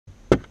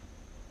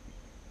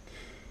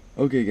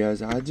Okay,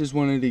 guys, I just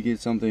wanted to get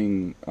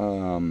something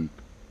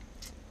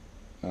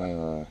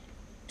uh,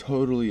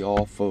 totally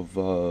off of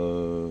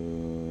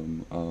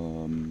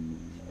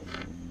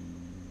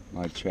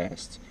my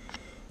chest.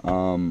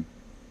 Um,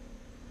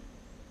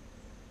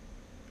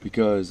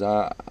 because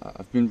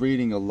I've been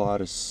reading a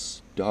lot of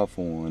stuff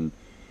on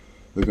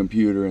the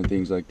computer and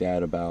things like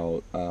that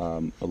about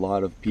a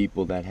lot of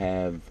people that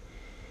have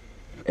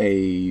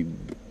a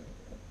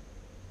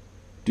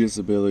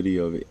disability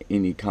of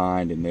any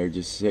kind, and they're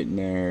just sitting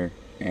there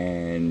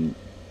and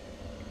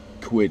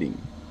quitting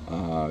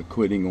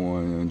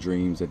on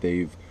dreams that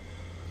they've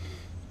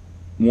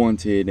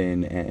wanted,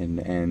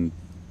 and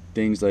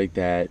things like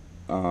that,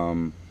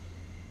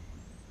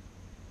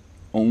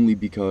 only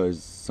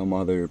because some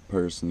other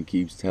person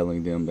keeps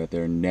telling them that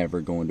they're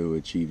never going to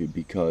achieve it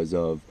because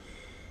of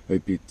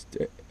a,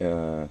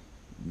 uh,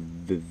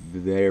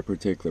 their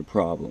particular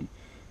problem.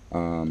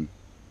 Um,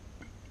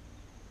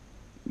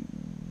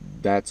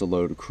 that's a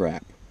load of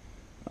crap.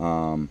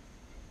 Um,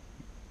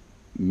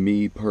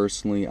 Me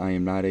personally, I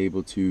am not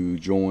able to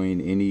join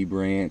any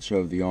branch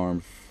of the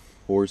armed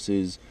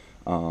forces.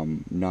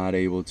 Not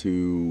able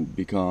to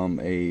become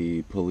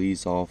a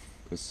police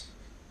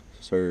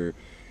officer,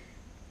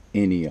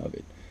 any of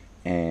it.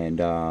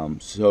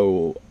 And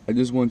so I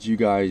just want you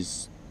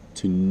guys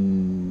to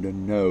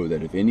know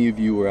that if any of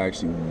you are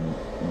actually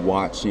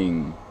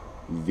watching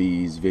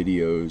these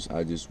videos,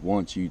 I just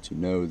want you to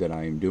know that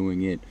I am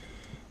doing it,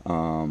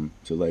 to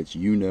let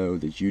you know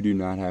that you do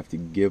not have to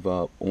give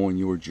up on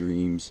your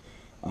dreams.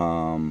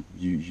 You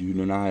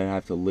do not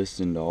have to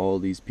listen to all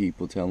these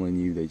people telling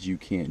you that you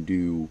can't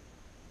do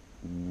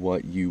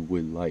what you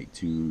would like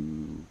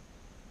to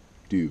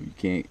do. You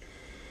can't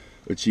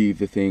achieve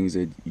the things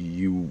that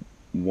you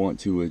want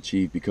to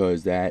achieve,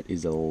 because that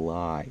is a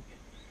lie.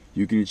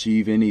 You can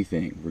achieve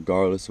anything,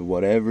 regardless of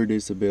whatever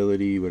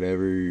disability,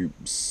 whatever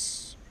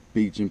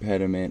speech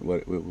impediment,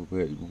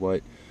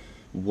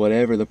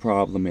 whatever the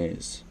problem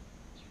is.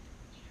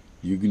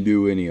 You can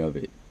do any of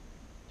it.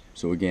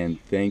 So again,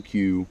 thank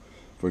you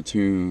for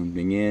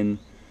tuning in.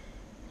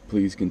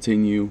 Please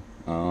continue.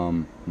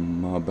 I'm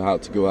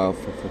about to go out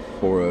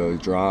for a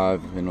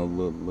drive in a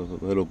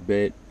little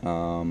bit.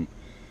 We're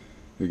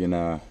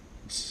gonna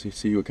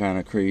see what kind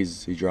of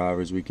crazy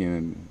drivers we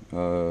can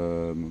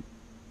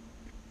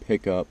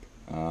pick up.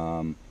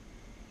 And,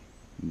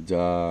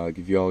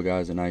 give you all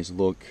guys a nice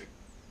look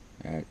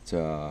at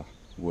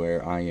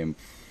where I am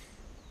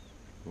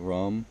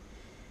from,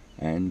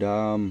 and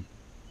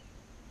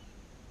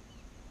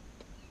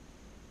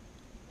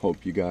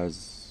hope you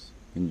guys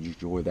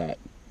enjoy that.